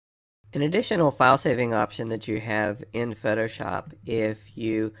An additional file saving option that you have in Photoshop if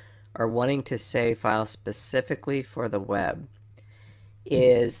you are wanting to save files specifically for the web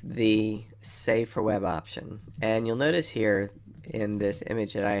is the Save for Web option. And you'll notice here in this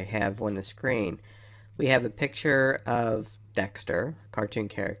image that I have on the screen, we have a picture of Dexter, cartoon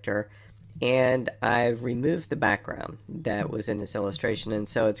character, and I've removed the background that was in this illustration, and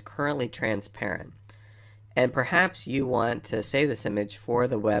so it's currently transparent. And perhaps you want to save this image for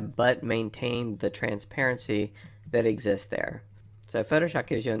the web but maintain the transparency that exists there. So Photoshop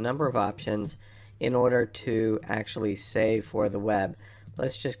gives you a number of options in order to actually save for the web.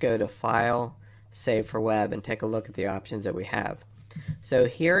 Let's just go to File, Save for Web, and take a look at the options that we have. So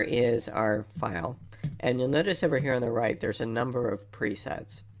here is our file, and you'll notice over here on the right there's a number of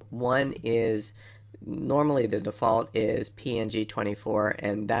presets. One is, normally the default is PNG24,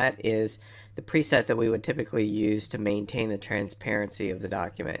 and that is the preset that we would typically use to maintain the transparency of the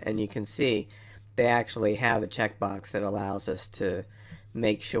document. And you can see they actually have a checkbox that allows us to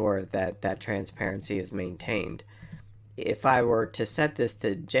make sure that that transparency is maintained. If I were to set this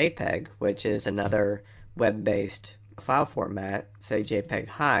to JPEG, which is another web-based file format, say JPEG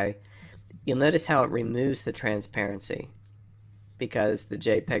High, you'll notice how it removes the transparency because the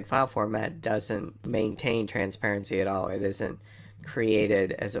JPEG file format doesn't maintain transparency at all. It isn't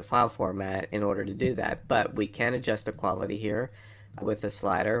created as a file format in order to do that, but we can adjust the quality here with a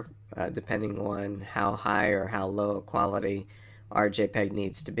slider depending on how high or how low a quality our JPEG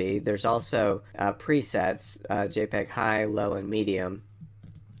needs to be. There's also presets, JPEG High, Low, and Medium.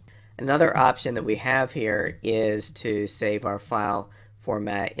 Another option that we have here is to save our file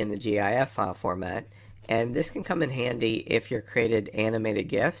format in the GIF file format, and this can come in handy if you're created animated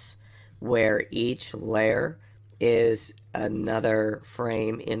GIFs where each layer is another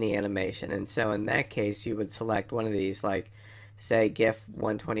frame in the animation. And so in that case you would select one of these, like say GIF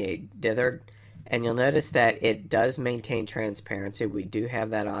 128 dithered, and you'll notice that it does maintain transparency. We do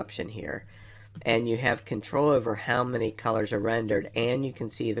have that option here, and you have control over how many colors are rendered, and you can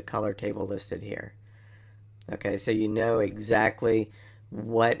see the color table listed here. Okay, so you know exactly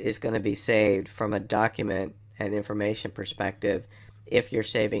what is going to be saved from a document and information perspective if you're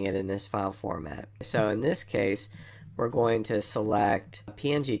saving it in this file format. So in this case, we're going to select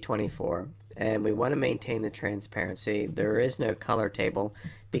PNG24, and we want to maintain the transparency. There is no color table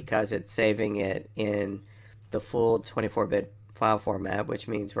because it's saving it in the full 24-bit file format, which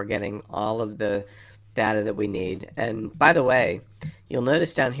means we're getting all of the data that we need. And by the way, you'll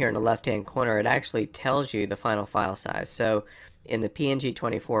notice down here in the left-hand corner, it actually tells you the final file size. So in the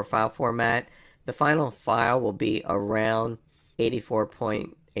PNG24 file format, the final file will be around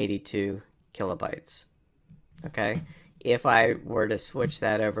 84.82 kilobytes. Okay, if I were to switch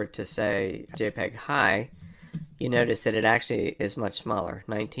that over to say JPEG High, you notice that it actually is much smaller,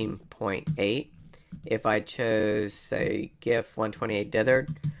 19.8. If I chose say GIF 128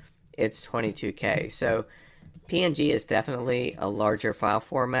 dithered, it's 22K. So PNG is definitely a larger file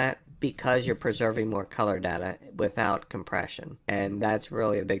format because you're preserving more color data without compression. And that's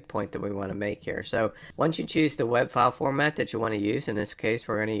really a big point that we want to make here. So once you choose the web file format that you want to use, in this case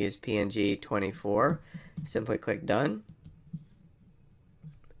we're going to use PNG24, simply click Done.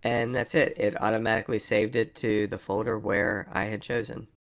 And that's it. It automatically saved it to the folder where I had chosen.